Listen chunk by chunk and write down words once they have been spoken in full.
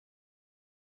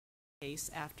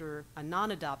case after a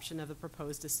non-adoption of a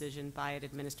proposed decision by an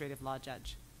administrative law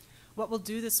judge. What we'll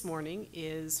do this morning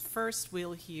is first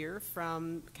we'll hear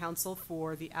from counsel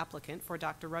for the applicant, for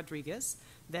Dr. Rodriguez.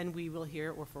 Then we will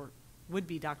hear, or for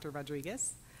would-be Dr.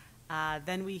 Rodriguez.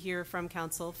 Then we hear from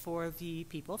counsel for the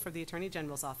people, for the Attorney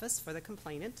General's office, for the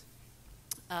complainant.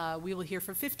 We will hear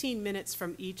for 15 minutes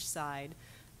from each side.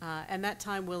 And that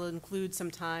time will include some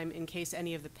time in case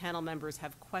any of the panel members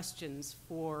have questions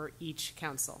for each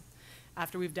counsel.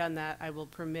 After we've done that, I will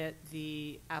permit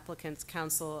the applicant's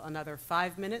counsel another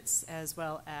 5 minutes, as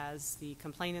well as the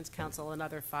complainant's counsel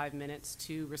another 5 minutes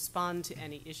to respond to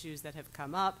any issues that have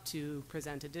come up, to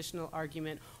present additional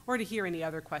argument, or to hear any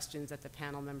other questions that the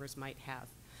panel members might have.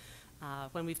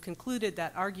 When we've concluded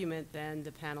that argument, then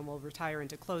the panel will retire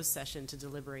into closed session to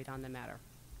deliberate on the matter.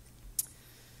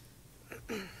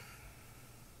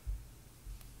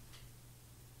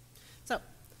 So,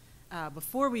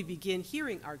 before we begin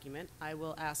hearing argument, I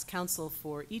will ask counsel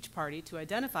for each party to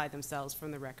identify themselves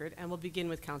from the record, and we'll begin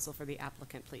with counsel for the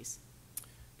applicant, please.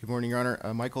 Good morning, Your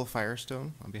Honor. Michael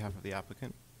Firestone on behalf of the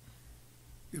applicant.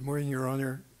 Good morning, Your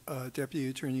Honor. Deputy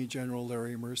Attorney General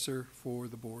Larry Mercer for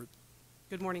the board.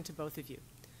 Good morning to both of you.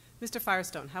 Mr.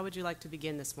 Firestone, how would you like to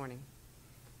begin this morning?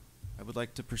 I would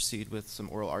like to proceed with some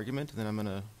oral argument, and then I'm going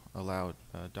to allow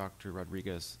Dr.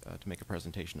 Rodriguez to make a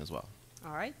presentation as well.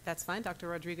 All right, that's fine. Dr.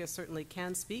 Rodriguez certainly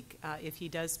can speak. If he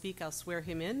does speak, I'll swear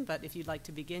him in, but if you'd like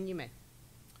to begin, you may.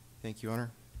 Thank you, Your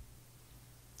Honor.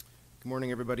 Good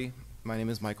morning, everybody. My name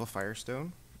is Michael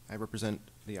Firestone. I represent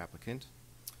the applicant.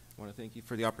 I want to thank you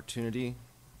for the opportunity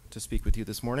to speak with you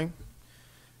this morning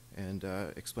and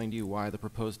explain to you why the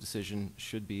proposed decision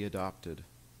should be adopted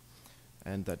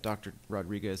and that Dr.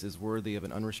 Rodriguez is worthy of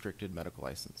an unrestricted medical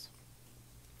license.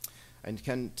 I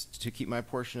intend to keep my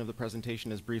portion of the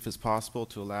presentation as brief as possible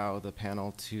to allow the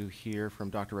panel to hear from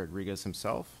Dr. Rodriguez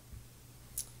himself.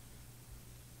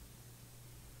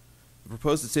 The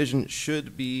proposed decision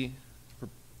should be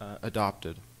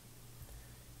adopted.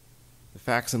 The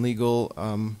facts and legal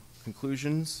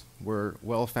conclusions were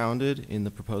well-founded in the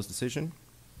proposed decision,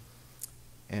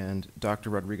 and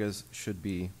Dr. Rodriguez should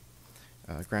be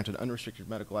granted unrestricted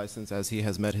medical license as he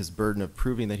has met his burden of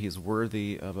proving that he is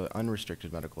worthy of an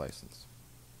unrestricted medical license.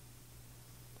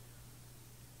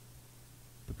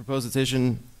 The proposed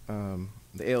decision, the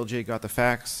ALJ got the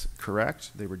facts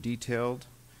correct. They were detailed,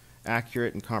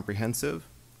 accurate, and comprehensive,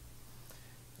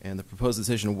 and the proposed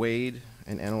decision weighed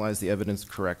and analyzed the evidence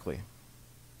correctly.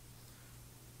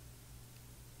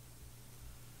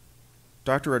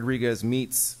 Dr. Rodriguez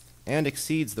meets and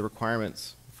exceeds the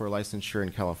requirements for licensure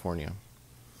in California.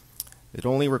 It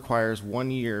only requires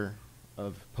 1 year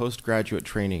of postgraduate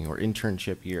training or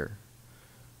internship year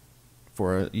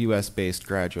for a US-based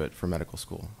graduate for medical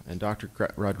school. And Dr.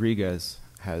 Rodriguez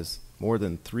has more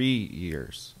than 3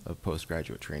 years of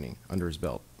postgraduate training under his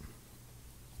belt.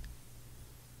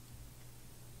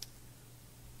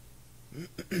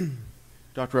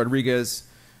 Dr. Rodriguez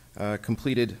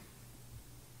completed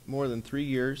more than 3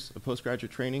 years of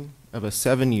postgraduate training of a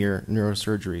 7-year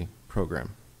neurosurgery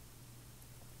program.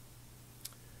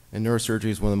 And neurosurgery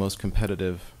is one of the most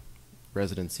competitive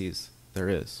residencies there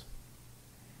is.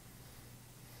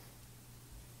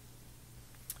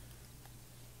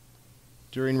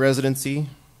 During residency,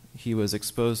 he was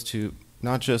exposed to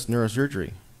not just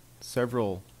neurosurgery.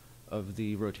 Several of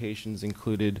the rotations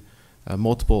included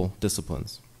multiple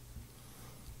disciplines.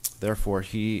 Therefore,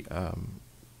 he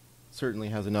certainly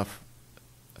has enough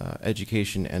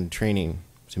education and training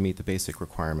to meet the basic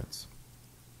requirements.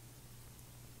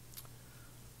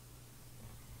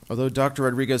 Although Dr.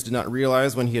 Rodriguez did not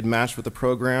realize when he had matched with the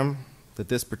program that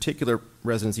this particular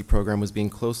residency program was being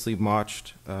closely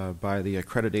watched by the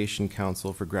Accreditation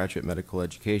Council for Graduate Medical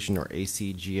Education, or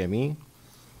ACGME,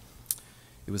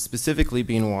 it was specifically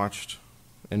being watched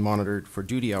and monitored for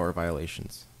duty hour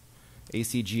violations.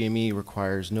 ACGME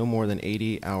requires no more than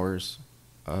 80 hours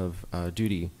of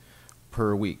duty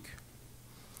per week.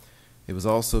 It was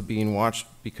also being watched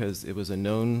because it was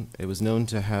known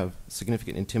to have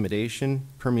significant intimidation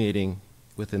permeating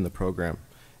within the program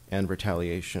and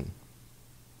retaliation.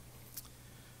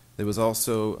 It was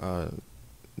also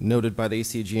noted by the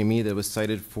ACGME that it was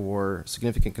cited for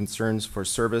significant concerns for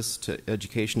service to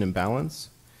education imbalance,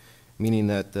 meaning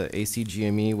that the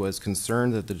ACGME was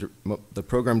concerned that the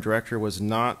program director was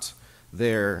not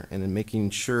there and in making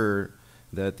sure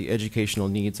that the educational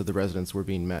needs of the residents were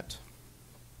being met.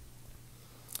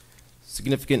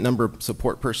 Significant number of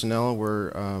support personnel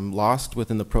were lost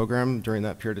within the program during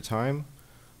that period of time,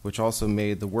 which also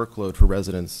made the workload for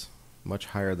residents much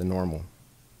higher than normal.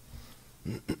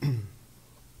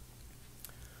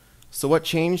 So what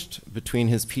changed between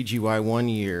his PGY 1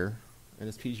 year and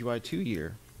his PGY 2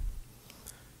 year?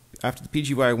 After the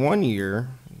PGY 1 year,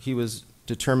 he was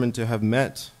determined to have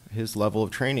met his level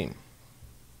of training.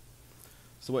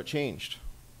 So what changed?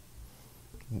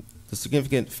 The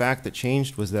significant fact that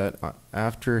changed was that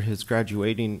after his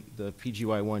graduating the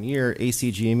PGY 1 year,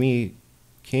 ACGME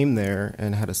came there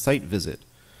and had a site visit.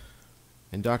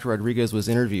 And Dr. Rodriguez was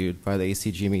interviewed by the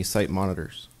ACGME site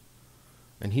monitors.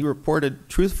 And he reported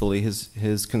truthfully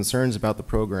his concerns about the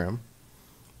program.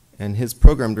 And his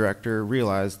program director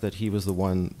realized that he was the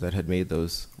one that had made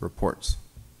those reports.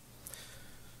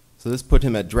 So this put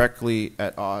him directly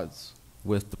at odds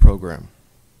with the program,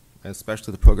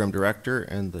 especially the program director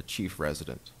and the chief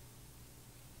resident.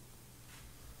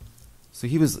 So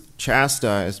he was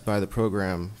chastised by the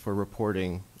program for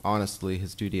reporting honestly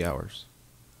his duty hours.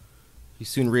 He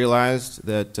soon realized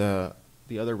that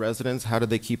the other residents, how did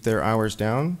they keep their hours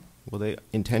down? Well, they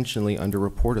intentionally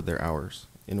underreported their hours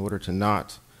in order to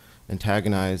not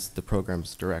antagonize the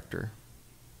program's director.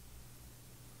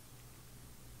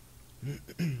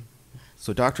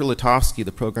 So Dr. Litovsky,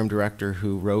 the program director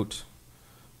who wrote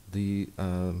the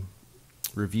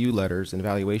review letters and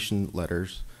evaluation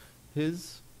letters,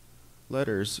 his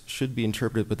letters should be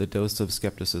interpreted with a dose of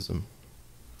skepticism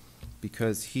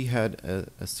because he had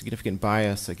a significant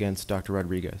bias against Dr.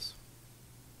 Rodriguez.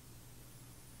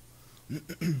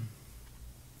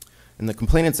 And the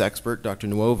complainant's expert, Dr.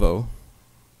 Nuovo,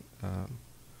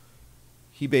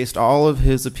 he based all of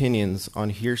his opinions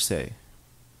on hearsay,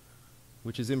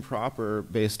 which is improper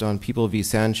based on People v.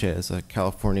 Sanchez, a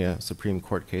California Supreme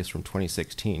Court case from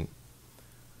 2016,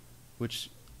 which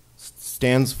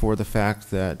stands for the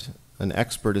fact that an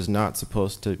expert is not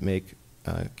supposed to make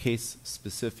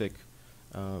case-specific,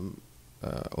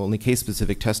 only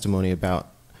case-specific testimony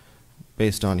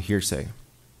based on hearsay.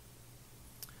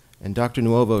 And Dr.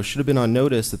 Nuovo should have been on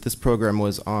notice that this program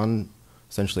was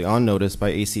essentially on notice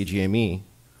by ACGME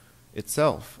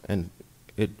itself, and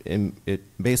it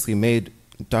basically made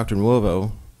Dr.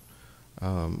 Nuovo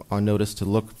on notice to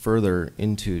look further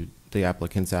into the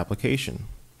applicant's application.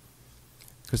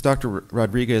 Because Dr.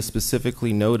 Rodriguez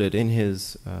specifically noted in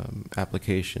his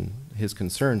application his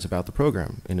concerns about the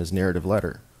program in his narrative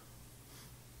letter.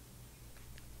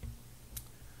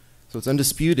 So it's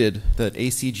undisputed that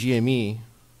ACGME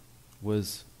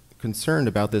was concerned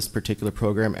about this particular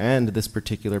program and this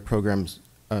particular program's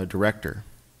director.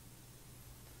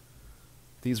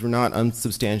 These were not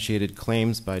unsubstantiated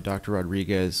claims by Dr.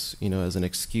 Rodriguez, as an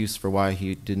excuse for why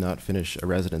he did not finish a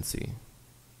residency.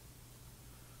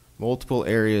 Multiple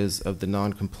areas of the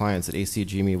non-compliance that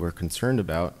ACGME were concerned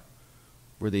about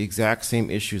were the exact same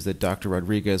issues that Dr.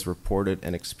 Rodriguez reported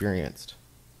and experienced.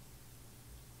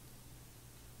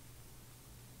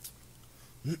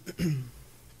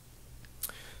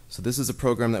 So this is a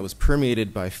program that was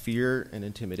permeated by fear and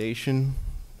intimidation.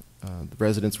 The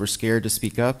residents were scared to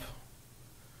speak up,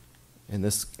 and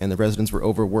the residents were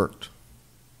overworked.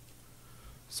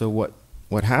 So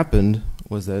what happened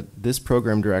was that this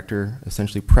program director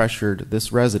essentially pressured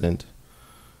this resident,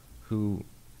 who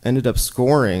ended up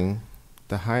scoring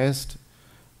the highest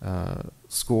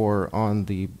score on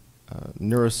the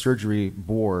neurosurgery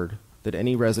board that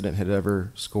any resident had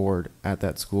ever scored at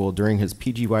that school during his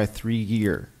PGY 3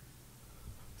 year.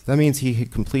 So that means he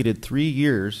had completed 3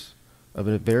 years of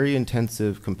a very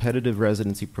intensive competitive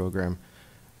residency program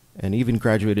and even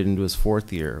graduated into his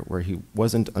 4th year, where he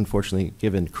wasn't unfortunately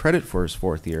given credit for his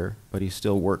 4th year, but he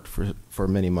still worked for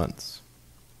many months.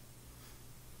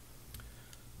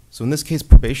 So in this case,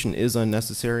 probation is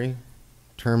unnecessary.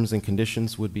 Terms and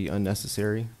conditions would be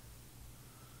unnecessary.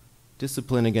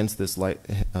 Discipline against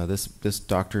this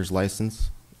doctor's license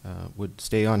would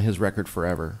stay on his record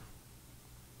forever.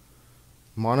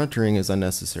 Monitoring is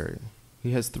unnecessary.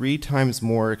 He has 3 times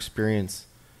more experience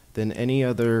than any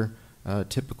other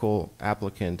typical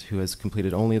applicant who has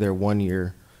completed only their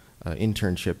 1-year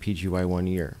internship, PGY 1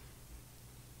 year.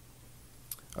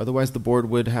 Otherwise, the board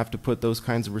would have to put those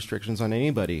kinds of restrictions on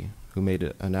anybody who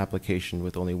made an application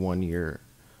with only 1 year.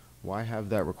 Why have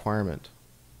that requirement?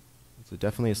 It's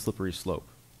definitely a slippery slope.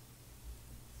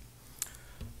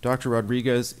 Dr.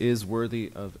 Rodriguez is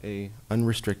worthy of an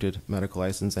unrestricted medical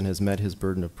license and has met his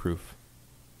burden of proof.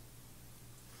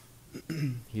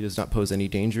 He does not pose any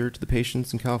danger to the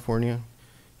patients in California.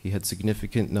 He had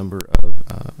significant number of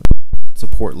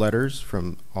support letters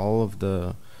from all of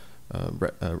the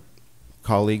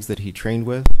colleagues that he trained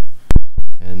with,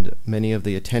 and many of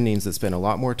the attendings that spent a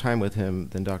lot more time with him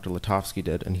than Dr. Litovsky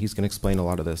did, and he's going to explain a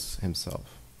lot of this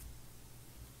himself.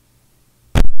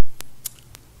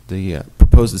 The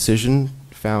proposed decision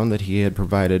found that he had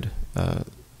provided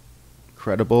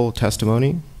credible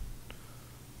testimony,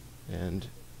 and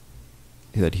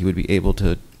that he would be able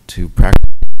to practice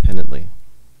independently.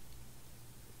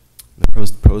 The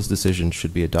proposed decision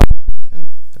should be adopted.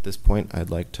 And at this point, I'd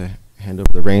like to hand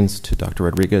over the reins to Dr.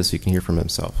 Rodriguez so he can hear from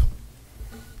himself.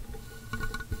 All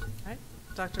right.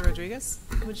 Dr. Rodriguez,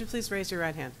 would you please raise your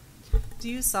right hand? Do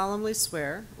you solemnly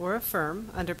swear or affirm,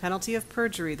 under penalty of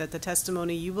perjury, that the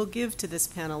testimony you will give to this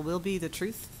panel will be the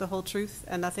truth, the whole truth,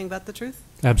 and nothing but the truth?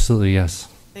 Absolutely, yes.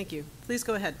 Thank you. Please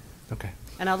go ahead. Okay.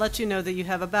 And I'll let you know that you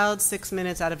have about 6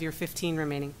 minutes out of your 15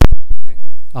 remaining.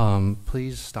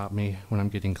 Please stop me when I'm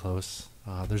getting close.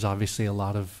 There's obviously a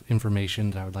lot of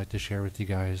information that I would like to share with you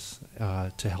guys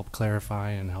to help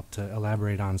clarify and help to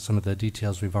elaborate on some of the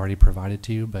details we've already provided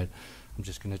to you, but I'm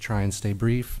just going to try and stay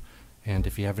brief. And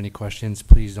if you have any questions,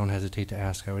 please don't hesitate to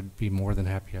ask. I would be more than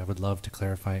happy. I would love to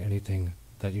clarify anything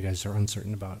that you guys are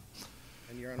uncertain about.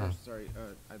 And Your Honor, sorry,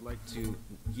 I'd like to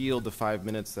yield the 5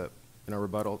 minutes that in our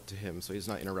rebuttal to him so he's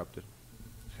not interrupted.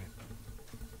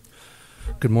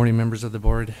 Good morning, members of the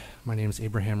board. My name is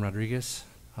Abraham Rodriguez.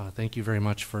 Thank you very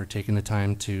much for taking the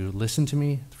time to listen to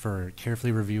me, for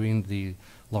carefully reviewing the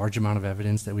large amount of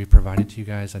evidence that we provided to you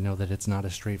guys. I know that it's not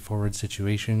a straightforward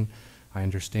situation. I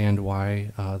understand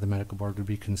why the medical board would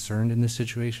be concerned in this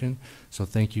situation. So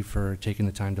thank you for taking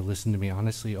the time to listen to me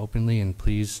honestly, openly, and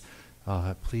please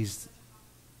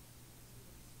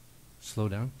slow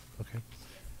down, okay?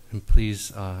 And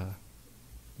please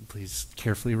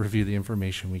carefully review the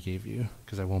information we gave you,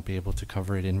 because I won't be able to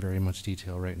cover it in very much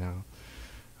detail right now.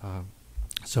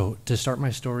 So to start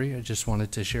my story, I just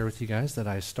wanted to share with you guys that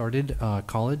I started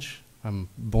college. I'm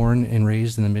born and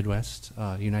raised in the Midwest,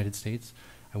 United States.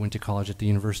 I went to college at the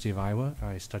University of Iowa.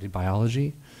 I studied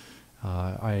biology.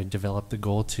 I developed the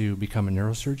goal to become a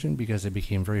neurosurgeon because I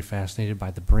became very fascinated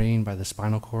by the brain, by the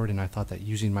spinal cord, and I thought that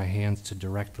using my hands to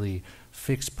directly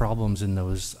fix problems in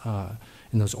those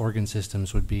organ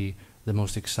systems would be the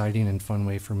most exciting and fun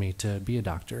way for me to be a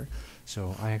doctor.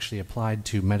 So I actually applied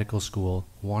to medical school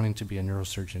wanting to be a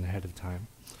neurosurgeon ahead of time.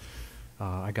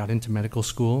 I got into medical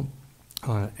school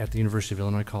at the University of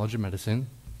Illinois College of Medicine.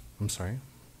 I'm sorry.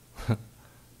 There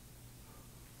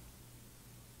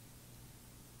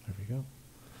we go.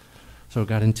 So I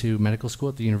got into medical school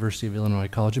at the University of Illinois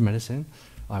College of Medicine.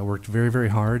 I worked very, very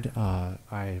hard.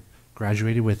 I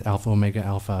graduated with Alpha Omega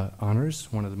Alpha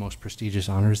honors, one of the most prestigious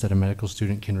honors that a medical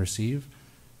student can receive.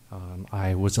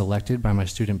 I was elected by my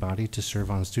student body to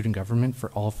serve on student government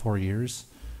for all 4 years.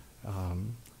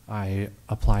 I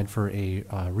applied for a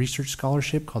research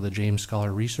scholarship called the James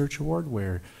Scholar Research Award,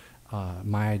 where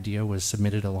my idea was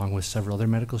submitted along with several other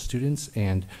medical students,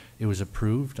 and it was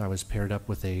approved. I was paired up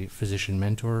with a physician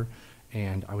mentor,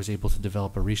 and I was able to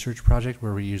develop a research project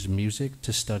where we used music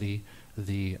to study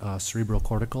the cerebral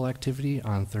cortical activity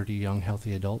on 30 young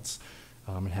healthy adults.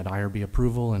 It had IRB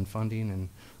approval and funding, and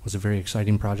was a very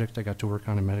exciting project I got to work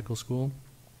on in medical school.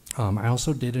 I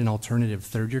also did an alternative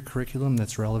third-year curriculum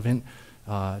that's relevant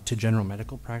to general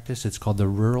medical practice. It's called the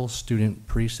Rural Student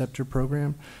Preceptor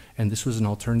Program, and this was an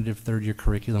alternative third-year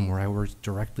curriculum where I worked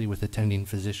directly with attending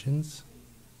physicians.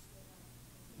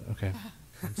 Okay,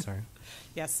 I'm sorry.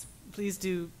 Yes, please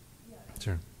do.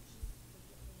 Sure.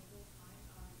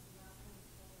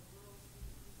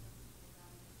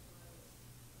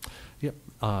 Yep.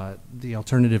 The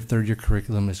alternative third-year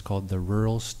curriculum is called the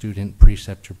Rural Student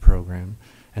Preceptor Program,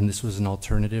 and this was an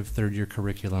alternative third-year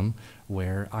curriculum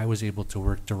where I was able to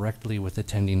work directly with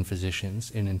attending physicians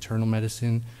in internal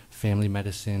medicine, family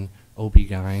medicine,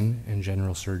 OB-GYN, and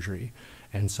general surgery.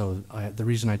 And so the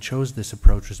reason I chose this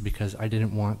approach was because I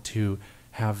didn't want to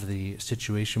have the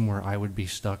situation where I would be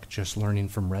stuck just learning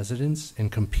from residents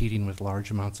and competing with large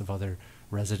amounts of other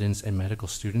residents and medical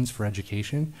students for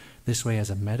education. This way, as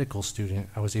a medical student,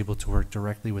 I was able to work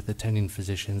directly with attending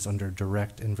physicians under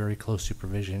direct and very close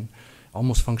supervision,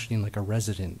 almost functioning like a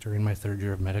resident during my third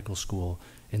year of medical school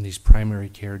in these primary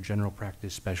care general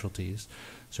practice specialties.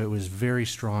 So it was very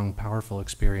strong, powerful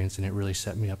experience, and it really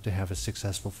set me up to have a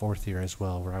successful fourth year as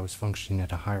well, where I was functioning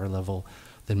at a higher level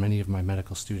than many of my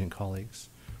medical student colleagues.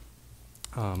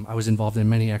 I was involved in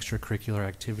many extracurricular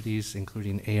activities,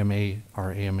 including AMA,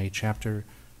 our AMA chapter,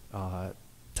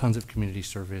 tons of community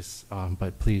service,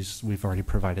 but please, we've already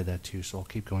provided that too, so I'll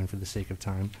keep going for the sake of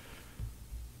time.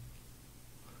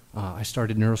 I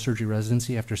started neurosurgery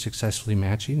residency after successfully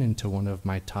matching into one of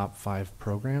my top 5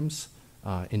 programs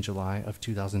in July of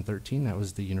 2013. That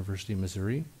was the University of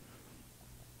Missouri.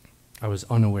 I was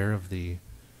unaware of the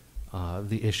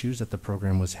issues that the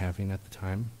program was having at the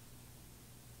time.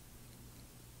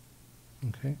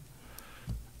 Okay.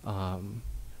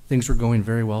 Things were going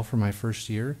very well for my first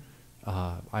year.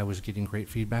 I was getting great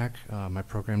feedback. My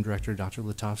program director, Dr.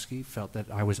 Litovsky, felt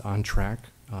that I was on track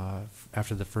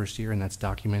after the first year, and that's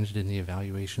documented in the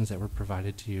evaluations that were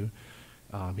provided to you.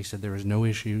 He said there was no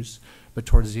issues, but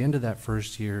towards the end of that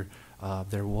first year,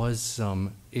 there was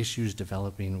some issues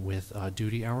developing with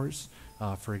duty hours.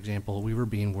 For example, we were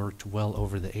being worked well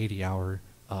over the 80-hour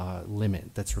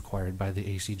limit that's required by the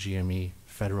ACGME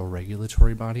federal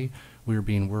regulatory body. We were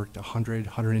being worked 100,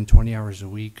 120 hours a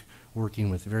week, working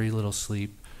with very little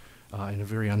sleep in a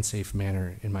very unsafe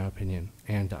manner, in my opinion.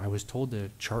 And I was told to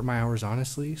chart my hours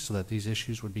honestly so that these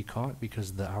issues would be caught,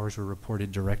 because the hours were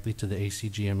reported directly to the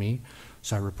ACGME.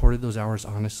 So I reported those hours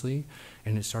honestly,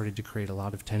 and it started to create a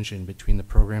lot of tension between the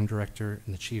program director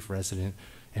and the chief resident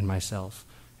and myself.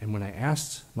 And when I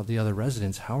asked the other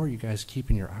residents, how are you guys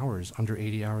keeping your hours under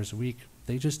 80 hours a week?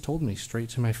 They just told me straight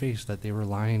to my face that they were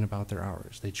lying about their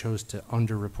hours. They chose to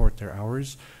underreport their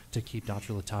hours to keep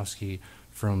Dr. Litovsky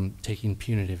from taking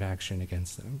punitive action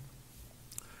against them.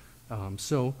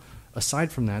 So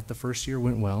aside from that, the first year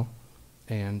went well,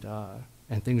 and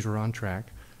things were on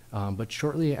track. But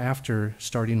shortly after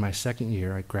starting my second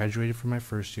year, I graduated from my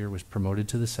first year, was promoted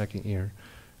to the second year.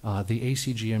 The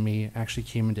ACGME actually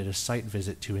came and did a site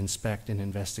visit to inspect and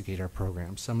investigate our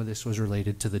program. Some of this was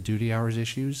related to the duty hours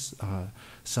issues.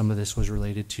 Some of this was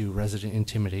related to resident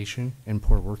intimidation and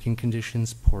poor working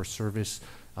conditions, poor service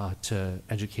to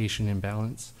education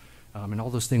imbalance. And all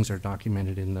those things are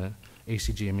documented in the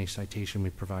ACGME citation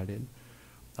we provided.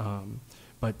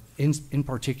 But in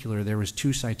particular, there was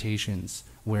 2 citations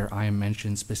where I am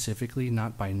mentioned specifically,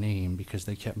 not by name because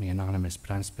they kept me anonymous,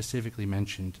 but I'm specifically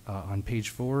mentioned on page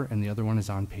 4, and the other one is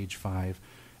on page 5.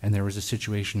 And there was a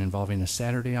situation involving a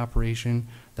Saturday operation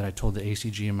that I told the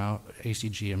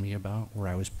ACGME about, where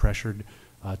I was pressured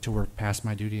to work past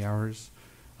my duty hours,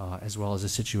 as well as a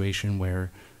situation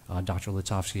where Dr.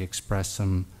 Litovsky expressed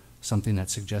something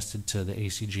that suggested to the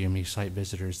ACGME site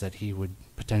visitors that he would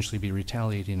potentially be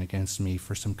retaliating against me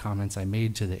for some comments I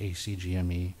made to the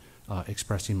ACGME,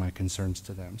 expressing my concerns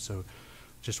to them. So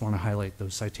just want to highlight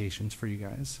those citations for you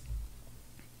guys.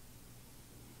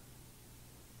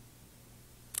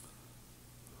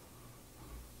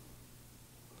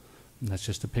 And that's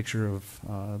just a picture of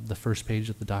the first page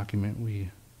of the document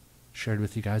we shared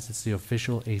with you guys. It's the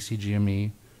official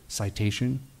ACGME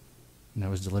citation, and that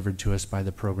was delivered to us by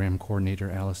the program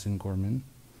coordinator, Allison Gorman.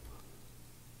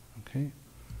 Okay.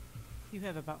 You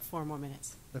have about 4 more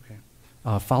minutes. Okay.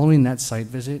 Following that site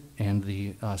visit and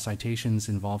the citations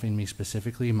involving me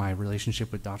specifically, my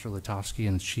relationship with Dr. Litovsky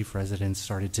and the chief residents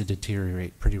started to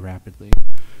deteriorate pretty rapidly.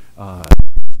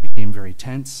 It became very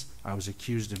tense. I was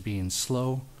accused of being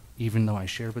slow, even though I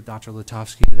shared with Dr.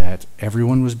 Litovsky that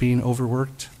everyone was being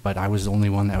overworked, but I was the only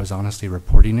one that was honestly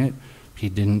reporting it. He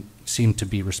didn't seem to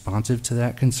be responsive to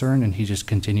that concern, and he just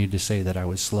continued to say that I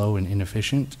was slow and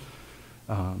inefficient.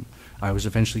 I was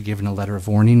eventually given a letter of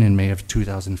warning in May of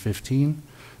 2015,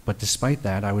 but despite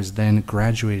that, I was then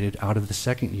graduated out of the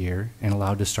second year and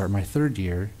allowed to start my third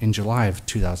year in July of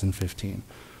 2015.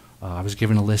 I was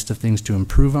given a list of things to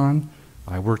improve on.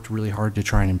 I worked really hard to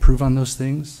try and improve on those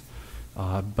things,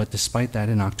 but despite that,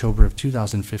 in October of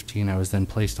 2015, I was then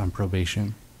placed on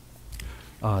probation.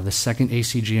 The second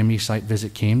ACGME site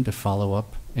visit came to follow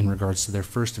up in regards to their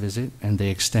first visit, and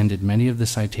they extended many of the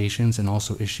citations and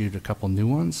also issued a couple new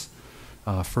ones,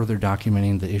 further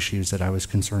documenting the issues that I was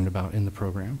concerned about in the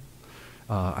program.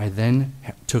 I then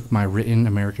took my written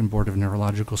American Board of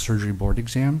Neurological Surgery board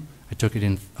exam. I took it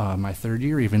in my third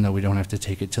year, even though we don't have to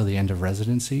take it till the end of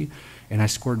residency, and I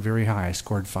scored very high. I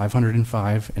scored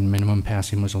 505, and minimum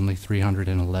passing was only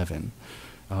 311.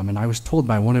 And I was told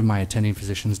by one of my attending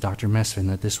physicians, Dr. Mesfin,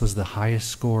 that this was the highest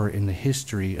score in the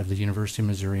history of the University of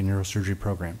Missouri Neurosurgery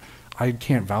program. I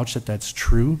can't vouch that that's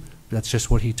true. That's just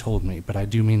what he told me, but I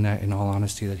do mean that in all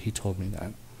honesty that he told me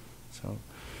that. So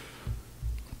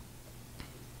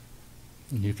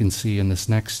you can see in this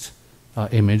next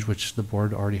image, which the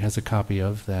board already has a copy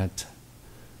of, that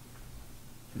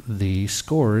the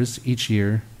scores each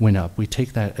year went up. We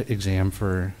take that exam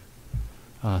for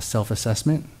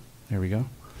self-assessment. There we go.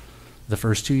 The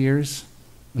first 2 years,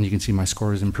 and you can see my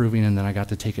score is improving, and then I got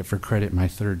to take it for credit my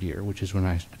third year, which is when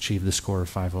I achieved the score of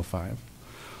 505.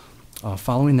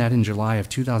 Following that, in July of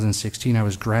 2016, I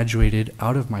was graduated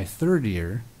out of my third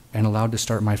year and allowed to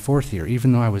start my fourth year,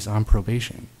 even though I was on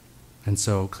probation. And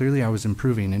so clearly I was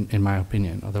improving, in my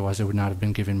opinion. Otherwise, I would not have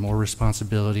been given more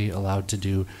responsibility, allowed to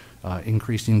do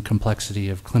increasing complexity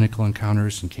of clinical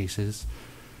encounters and cases.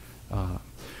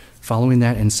 Following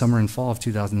that, in summer and fall of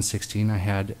 2016, I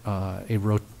had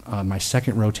my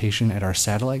second rotation at our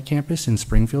satellite campus in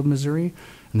Springfield, Missouri.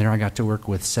 And there I got to work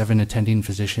with 7 attending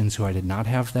physicians who I did not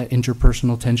have that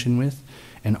interpersonal tension with.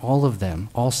 And all of them,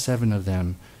 all 7 of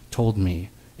them, told me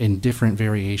in different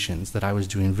variations that I was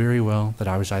doing very well, that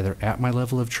I was either at my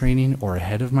level of training or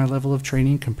ahead of my level of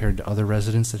training compared to other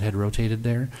residents that had rotated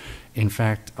there. In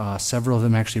fact, several of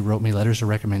them actually wrote me letters of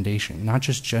recommendation, not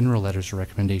just general letters of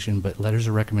recommendation, but letters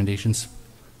of recommendations,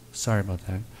 sorry about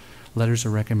that, letters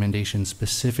of recommendation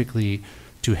specifically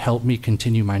to help me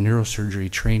continue my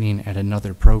neurosurgery training at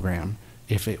another program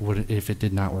if it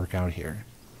did not work out here.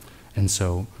 And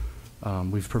so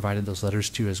we've provided those letters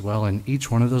to you as well, and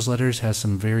each one of those letters has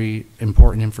some very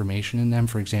important information in them.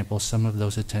 For example, some of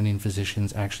those attending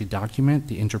physicians actually document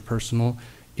the interpersonal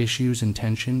issues and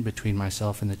tension between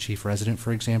myself and the chief resident,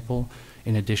 for example,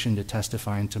 in addition to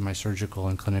testifying to my surgical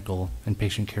and clinical and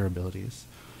patient care abilities.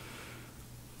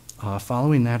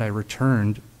 Following that, I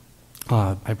returned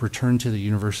to the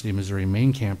University of Missouri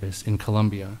main campus in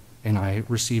Columbia, and I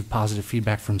received positive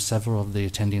feedback from several of the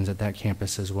attendings at that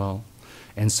campus as well.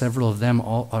 And several of them,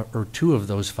 or 2 of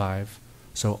those 5,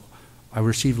 so I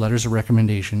received letters of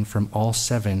recommendation from all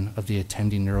 7 of the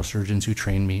attending neurosurgeons who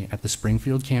trained me at the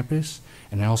Springfield campus,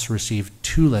 and I also received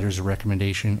 2 letters of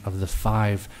recommendation of the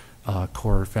 5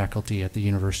 core faculty at the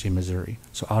University of Missouri.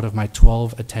 So out of my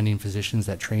 12 attending physicians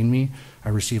that trained me, I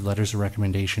received letters of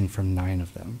recommendation from 9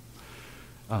 of them.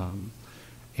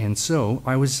 And so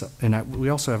we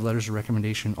also have letters of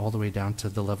recommendation all the way down to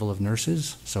the level of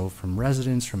nurses. So from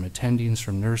residents, from attendings,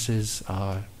 from nurses,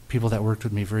 people that worked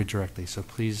with me very directly. So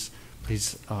please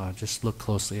just look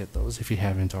closely at those if you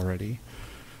haven't already.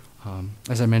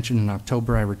 As I mentioned, in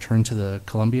October, I returned to the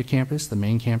Columbia campus, the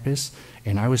main campus,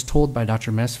 and I was told by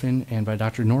Dr. Mesfin and by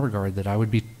Dr. Norgard that I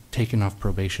would be taken off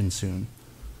probation soon.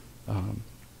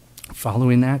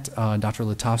 Following that, Dr.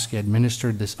 Litovsky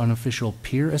administered this unofficial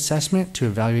peer assessment to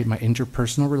evaluate my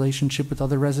interpersonal relationship with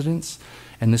other residents,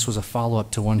 and this was a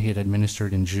follow-up to one he had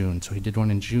administered in June. So he did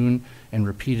one in June and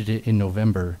repeated it in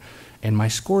November, and my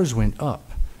scores went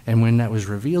up. And when that was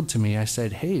revealed to me, I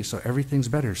said, hey, so everything's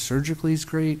better. Surgically is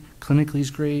great, clinically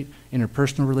is great,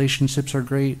 interpersonal relationships are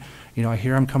great. You know, I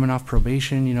hear I'm coming off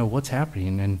probation, you know, what's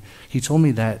happening? And he told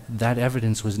me that that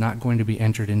evidence was not going to be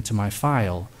entered into my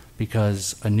file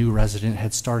because a new resident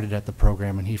had started at the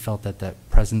program, and he felt that that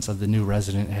presence of the new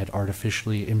resident had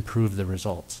artificially improved the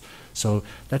results. So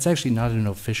that's actually not an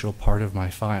official part of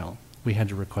my file. We had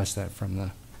to request that from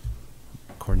the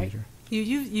coordinator.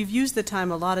 You've used the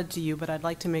time allotted to you, but I'd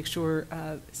like to make sure,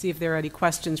 see if there are any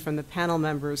questions from the panel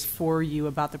members for you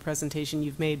about the presentation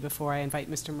you've made before I invite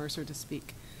Mr. Mercer to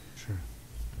speak. Sure.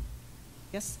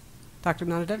 Yes? Dr.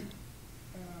 Nadev?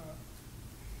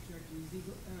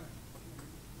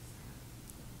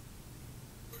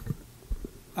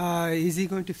 Is he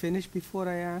going to finish before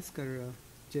I ask, or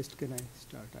just can I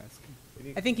start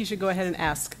asking? I think you should go ahead and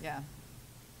ask. Yeah.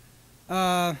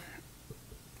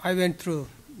 I went through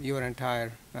your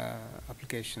entire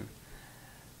application.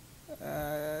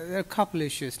 There are a couple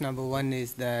issues. Number one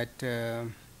is that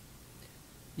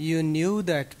you knew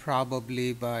that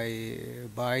probably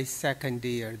by second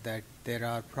year that there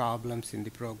are problems in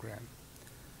the program.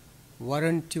 Why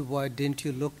didn't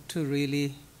you look to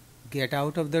really get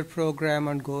out of their program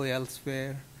and go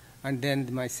elsewhere? And then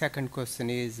my second question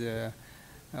is,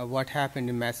 what happened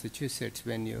in Massachusetts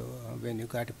when you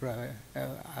got an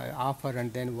offer,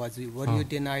 and then were you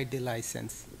denied the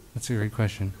license? That's a great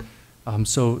question.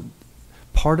 So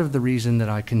part of the reason that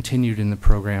I continued in the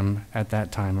program at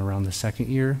that time, around the second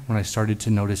year, when I started to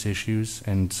notice issues,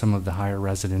 and some of the higher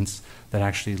residents that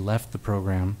actually left the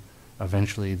program,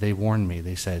 eventually they warned me.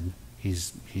 They said,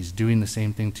 he's doing the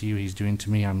same thing to you he's doing to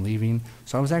me, I'm leaving.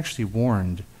 So I was actually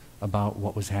warned about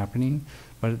what was happening,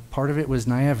 but part of it was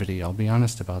naivety, I'll be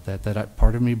honest about that,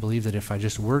 part of me believed that if I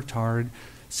just worked hard,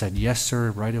 said yes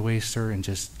sir, right away sir, and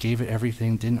just gave it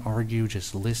everything, didn't argue,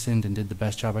 just listened and did the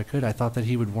best job I could, I thought that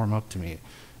he would warm up to me.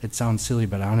 It sounds silly,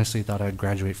 but I honestly thought I'd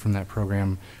graduate from that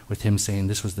program with him saying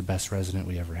this was the best resident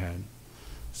we ever had.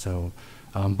 So,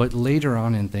 but later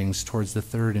on in things, towards the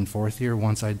third and fourth year,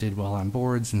 once I did well on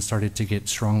boards and started to get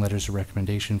strong letters of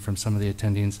recommendation from some of the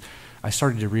attendings, I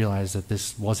started to realize that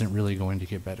this wasn't really going to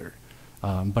get better.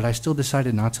 But I still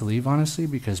decided not to leave, honestly,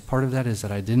 because part of that is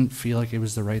that I didn't feel like it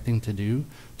was the right thing to do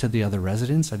to the other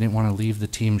residents. I didn't want to leave the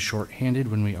team shorthanded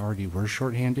when we already were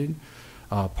shorthanded.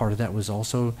 Part of that was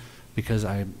also because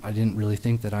I didn't really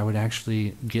think that I would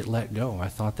actually get let go. I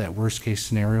thought that worst case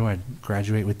scenario, I'd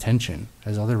graduate with tension,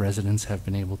 as other residents have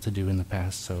been able to do in the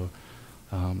past. So,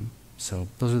 so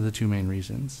those are the two main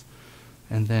reasons.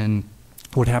 And then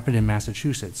what happened in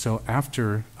Massachusetts. So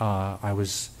after I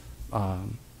was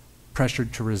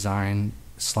pressured to resign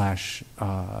 /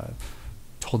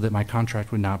 told that my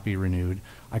contract would not be renewed.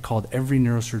 I called every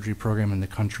neurosurgery program in the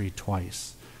country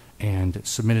twice and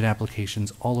submitted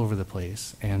applications all over the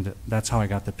place. And that's how I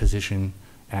got the position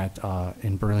at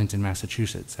in Burlington,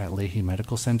 Massachusetts at Leahy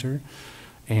Medical Center.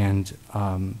 And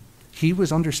he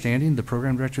was understanding, the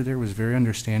program director there was very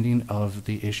understanding of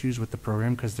the issues with the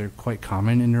program because they're quite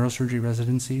common in neurosurgery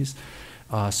residencies.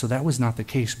 So that was not the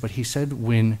case. But he said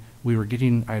when we were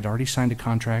I had already signed a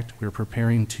contract, we were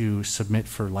preparing to submit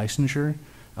for licensure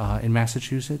in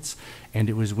Massachusetts, and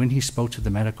it was when he spoke to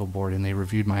the medical board and they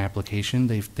reviewed my application,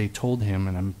 they told him,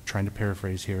 and I'm trying to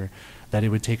paraphrase here, that it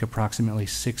would take approximately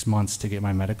 6 months to get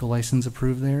my medical license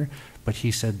approved there, but he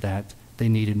said that they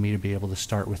needed me to be able to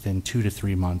start within 2 to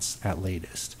 3 months at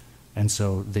latest. And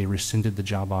so they rescinded the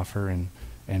job offer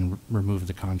and removed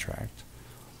the contract.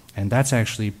 And that's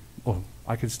actually, oh,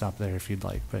 I could stop there if you'd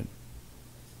like, but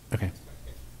okay.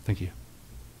 Thank you.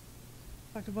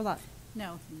 Dr. Bolat.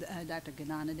 No, Dr.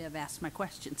 Gananadev asked my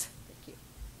questions. Thank you.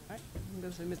 All right, we'll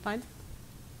go to Ms. Pine.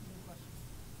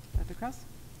 Dr. Krause?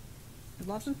 Ms.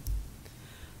 Lawson?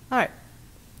 All right.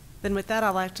 Then with that,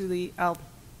 I'll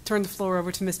turn the floor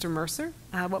over to Mr. Mercer.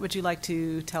 What would you like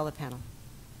to tell the panel?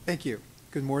 Thank you.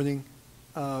 Good morning.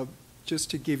 Just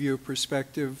to give you a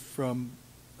perspective from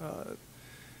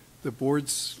the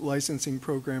board's licensing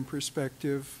program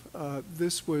perspective,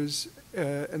 this was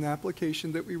an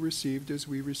application that we received, as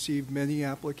we received many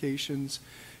applications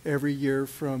every year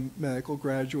from medical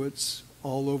graduates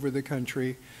all over the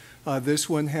country. This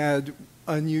one had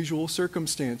unusual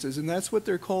circumstances, and that's what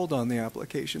they're called on the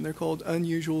application. They're called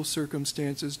unusual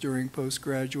circumstances during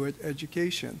postgraduate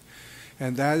education.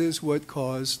 And that is what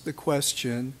caused the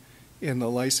question in the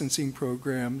licensing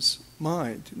program's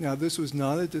mind. Now, this was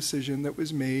not a decision that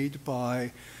was made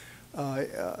by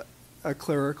a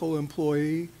clerical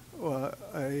employee,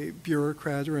 a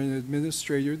bureaucrat, or an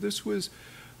administrator. This was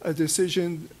a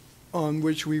decision on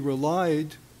which we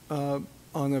relied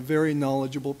on a very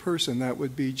knowledgeable person. That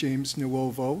would be James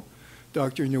Nuovo.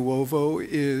 Dr. Nuovo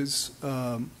is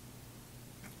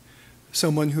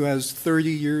someone who has 30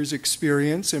 years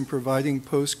experience in providing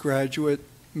postgraduate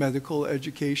medical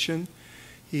education.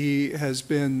 He has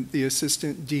been the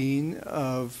assistant dean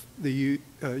of the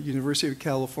University of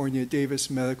California Davis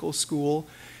Medical School.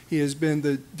 He has been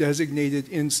the designated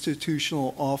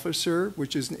institutional officer,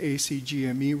 which is an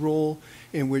ACGME role,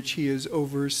 in which he has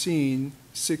overseen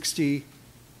 60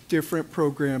 different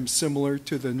programs similar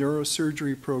to the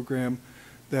neurosurgery program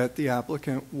that the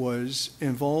applicant was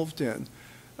involved in.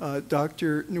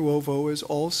 Dr. Nuovo is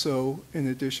also, in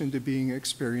addition to being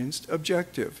experienced,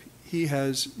 objective. He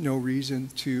has no reason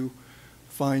to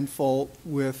find fault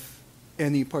with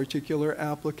any particular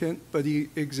applicant, but he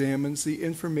examines the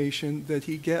information that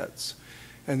he gets.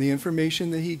 And the information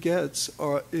that he gets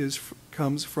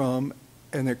comes from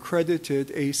an accredited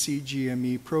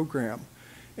ACGME program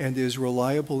and is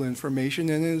reliable information,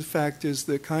 and in fact is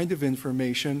the kind of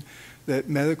information that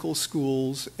medical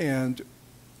schools and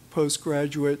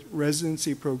postgraduate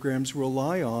residency programs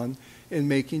rely on in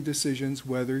making decisions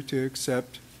whether to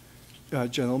accept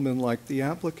gentlemen like the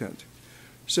applicant.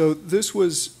 So this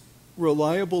was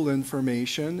reliable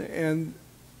information, and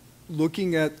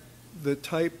looking at the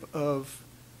type of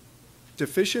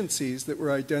deficiencies that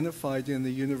were identified in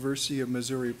the University of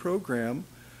Missouri program,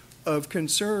 of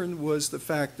concern was the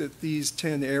fact that these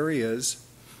 10 areas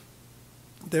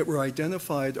that were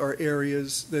identified are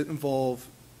areas that involve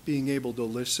being able to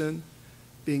listen,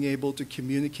 being able to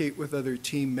communicate with other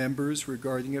team members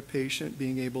regarding a patient,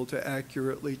 being able to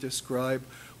accurately describe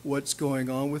what's going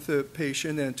on with the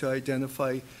patient and to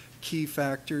identify key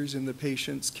factors in the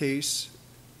patient's case,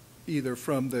 either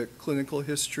from the clinical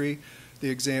history, the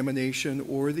examination,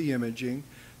 or the imaging.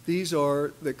 These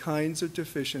are the kinds of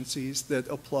deficiencies that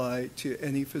apply to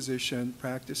any physician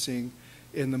practicing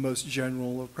in the most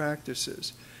general of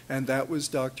practices. And that was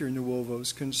Dr.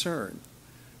 Nuovo's concern.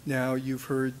 Now, you've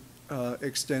heard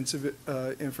extensive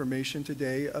information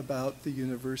today about the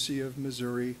University of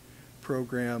Missouri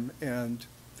program and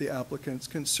the applicant's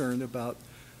concern about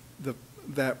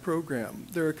that program.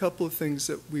 There are a couple of things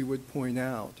that we would point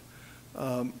out.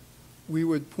 We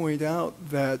would point out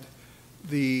that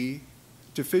the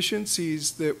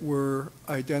deficiencies that were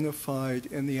identified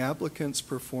in the applicant's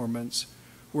performance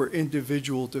were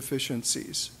individual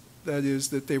deficiencies. That is,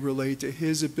 that they relate to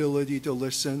his ability to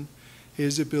listen,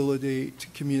 his ability to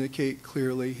communicate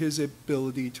clearly, his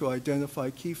ability to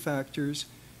identify key factors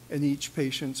in each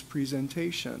patient's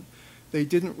presentation. They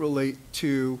didn't relate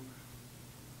to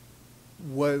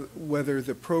whether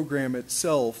the program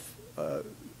itself,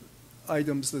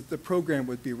 items that the program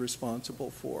would be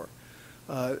responsible for.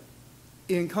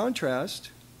 In contrast,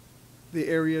 the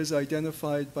areas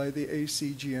identified by the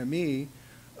ACGME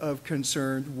of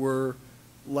concern were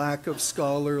lack of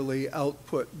scholarly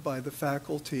output by the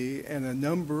faculty and a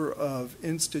number of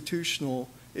institutional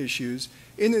issues,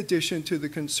 in addition to the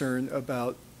concern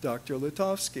about Dr.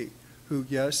 Litovsky, who,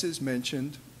 yes, is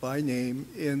mentioned by name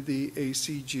in the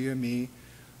ACGME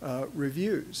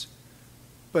reviews.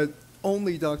 But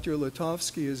only Dr.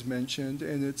 Litovsky is mentioned,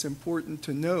 and it's important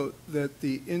to note that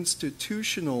the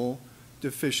institutional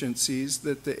deficiencies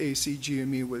that the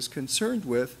ACGME was concerned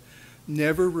with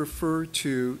never refer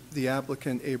to the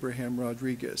applicant Abraham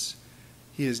Rodriguez.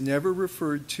 He is never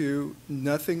referred to.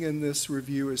 Nothing in this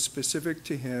review is specific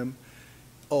to him,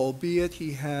 albeit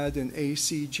he had an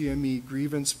ACGME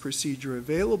grievance procedure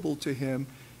available to him.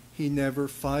 He never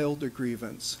filed a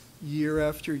grievance. Year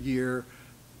after year,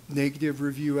 negative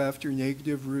review after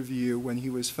negative review, when he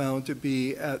was found to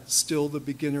be at still the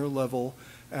beginner level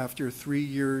after 3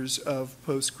 years of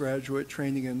postgraduate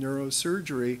training in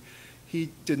neurosurgery, he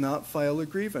did not file a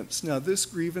grievance. Now, this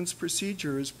grievance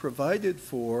procedure is provided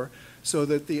for so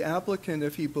that the applicant,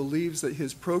 if he believes that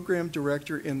his program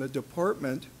director in the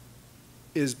department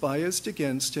is biased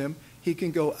against him, he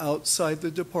can go outside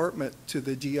the department to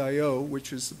the DIO,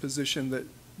 which is the position that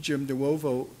Jim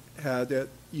Nuovo had at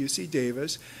UC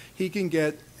Davis. He can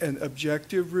get an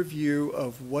objective review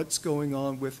of what's going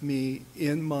on with me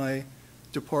in my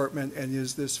department and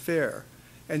is this fair?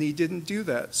 And he didn't do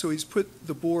that. So he's put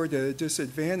the board at a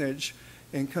disadvantage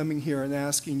in coming here and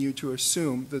asking you to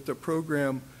assume that the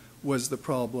program was the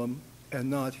problem and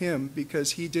not him,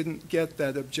 because he didn't get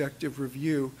that objective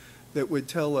review that would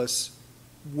tell us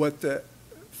what the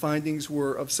findings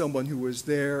were of someone who was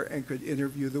there and could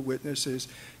interview the witnesses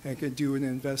and could do an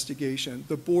investigation.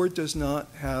 The board does not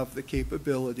have the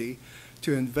capability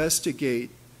to investigate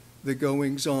the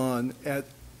goings-on at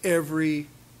every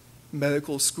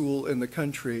medical school in the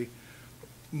country,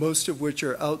 most of which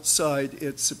are outside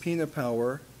its subpoena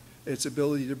power, its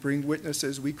ability to bring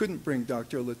witnesses. We couldn't bring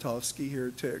Dr. Litovsky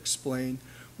here to explain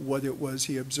what it was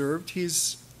he observed.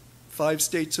 He's 5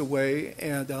 states away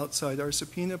and outside our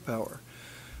subpoena power.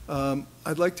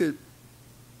 I'd like to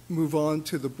move on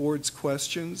to the board's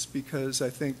questions, because I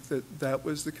think that that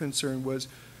was the concern was,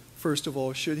 first of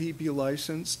all, should he be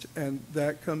licensed? And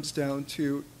that comes down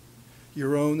to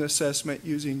your own assessment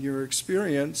using your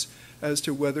experience as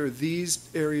to whether these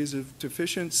areas of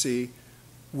deficiency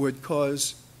would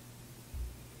cause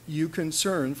you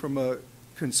concern from a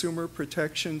consumer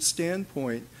protection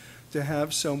standpoint to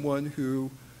have someone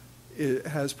who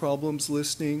has problems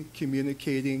listening,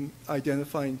 communicating,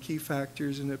 identifying key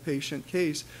factors in a patient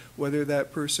case, whether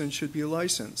that person should be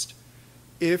licensed.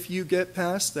 If you get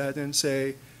past that and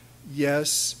say,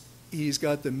 yes, he's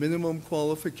got the minimum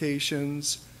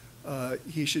qualifications,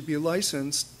 he should be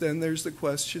licensed, then there's the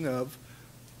question of,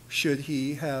 should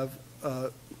he have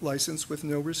a license with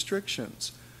no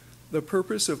restrictions? The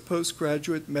purpose of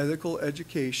postgraduate medical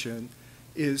education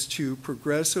is to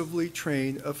progressively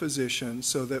train a physician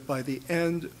so that by the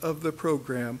end of the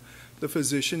program, the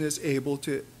physician is able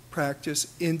to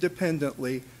practice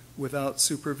independently without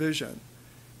supervision.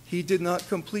 He did not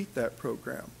complete that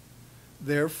program.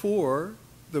 Therefore,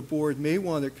 the board may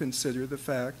want to consider the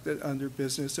fact that under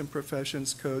Business and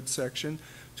Professions Code section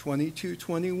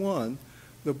 2221,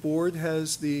 the board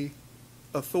has the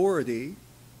authority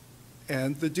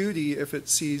and the duty, if it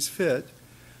sees fit,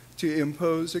 to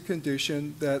impose a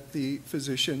condition that the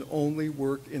physician only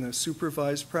work in a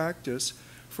supervised practice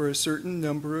for a certain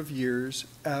number of years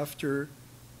after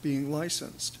being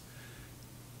licensed.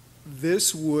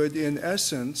 This would, in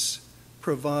essence,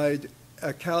 provide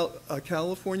a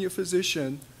California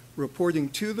physician reporting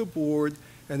to the board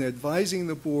and advising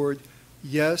the board,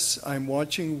 yes, I'm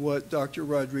watching what Dr.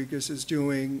 Rodriguez is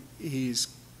doing. He's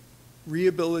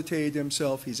rehabilitated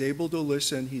himself. He's able to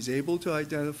listen. He's able to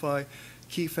identify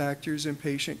key factors in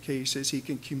patient cases. He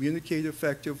can communicate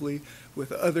effectively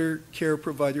with other care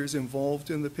providers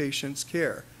involved in the patient's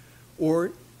care,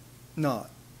 or not.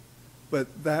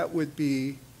 But that would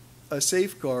be a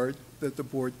safeguard that the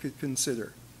board could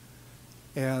consider.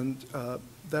 And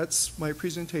that's my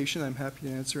presentation. I'm happy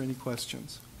to answer any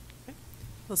questions. Okay.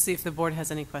 We'll see if the board has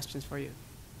any questions for you.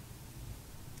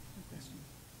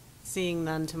 Seeing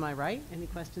none to my right. Any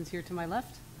questions here to my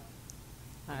left?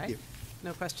 All right.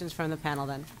 No questions from the panel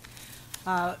then.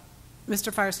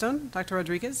 Mr. Firestone, Dr.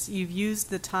 Rodriguez, you've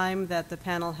used the time that the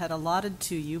panel had allotted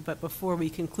to you, but before we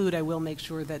conclude, I will make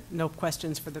sure that no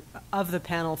questions of the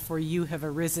panel for you have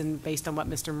arisen based on what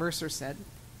Mr. Mercer said.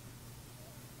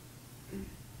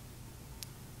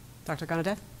 Dr.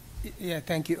 Ganadev? Yeah,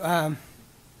 thank you.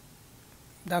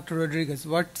 Dr. Rodriguez,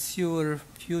 what's your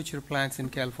future plans in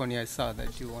California? I saw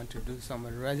that you want to do some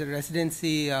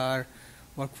residency or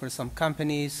work for some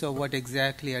company. So what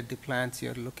exactly are the plans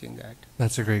you're looking at?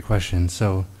 That's a great question.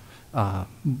 So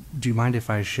do you mind if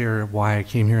I share why I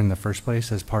came here in the first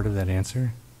place as part of that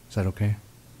answer? Is that okay?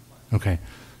 Okay.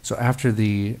 So after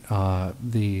the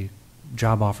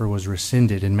job offer was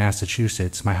rescinded in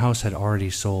Massachusetts, my house had already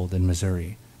sold in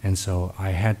Missouri. And so I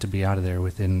had to be out of there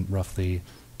within roughly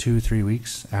 2-3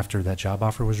 weeks after that job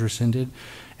offer was rescinded.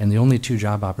 And the only 2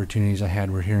 job opportunities I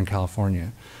had were here in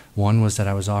California. One was that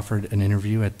I was offered an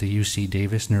interview at the UC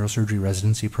Davis Neurosurgery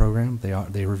Residency Program.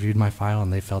 They reviewed my file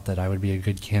and they felt that I would be a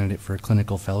good candidate for a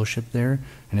clinical fellowship there.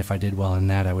 And if I did well in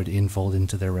that, I would enfold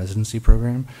into their residency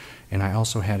program. And I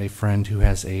also had a friend who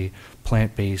has a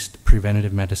plant-based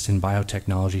preventative medicine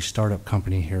biotechnology startup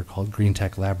company here called Green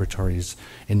Tech Laboratories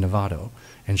in Novato.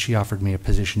 And she offered me a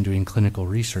position doing clinical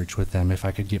research with them if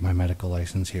I could get my medical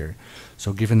license here.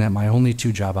 So given that my only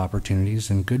 2 job opportunities,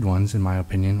 and good ones in my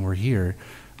opinion, were here,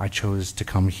 I chose to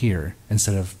come here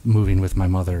instead of moving with my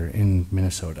mother in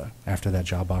Minnesota after that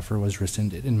job offer was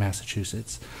rescinded in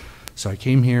Massachusetts. So I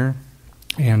came here,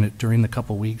 and during the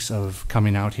couple weeks of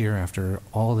coming out here after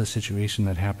all the situation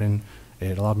that happened,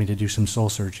 it allowed me to do some soul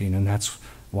searching, and that's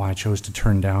why I chose to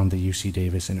turn down the UC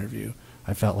Davis interview.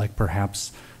 I felt like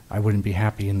perhaps I wouldn't be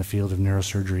happy in the field of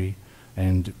neurosurgery,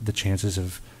 and the chances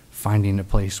of finding a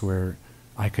place where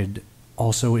I could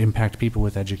also impact people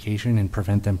with education and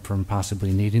prevent them from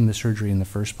possibly needing the surgery in the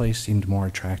first place seemed more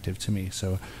attractive to me.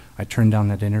 So I turned down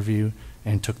that interview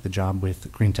and took the job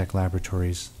with Green Tech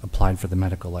Laboratories, applied for the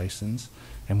medical license.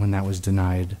 And when that was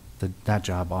denied, that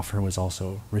job offer was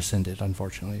also rescinded,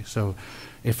 unfortunately. So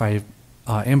if I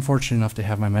am fortunate enough to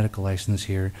have my medical license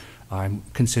here, I'm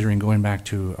considering going back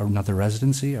to another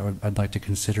residency. I'd like to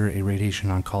consider a radiation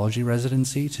oncology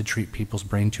residency to treat people's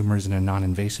brain tumors in a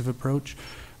non-invasive approach.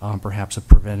 Perhaps a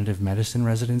preventative medicine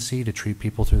residency to treat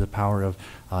people through the power of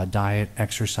diet,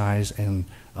 exercise, and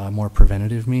more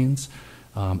preventative means.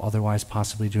 Otherwise,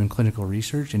 possibly doing clinical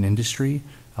research in industry.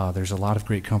 There's a lot of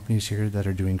great companies here that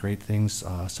are doing great things,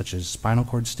 such as spinal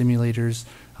cord stimulators,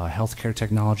 healthcare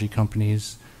technology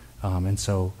companies, and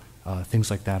so things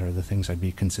like that are the things I'd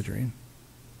be considering.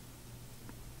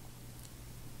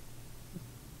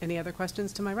 Any other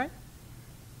questions to my right?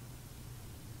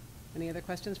 Any other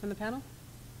questions from the panel?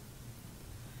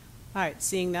 All right,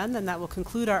 seeing none, then that will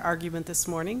conclude our argument this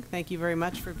morning. Thank you very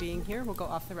much for being here. We'll go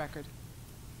off the record.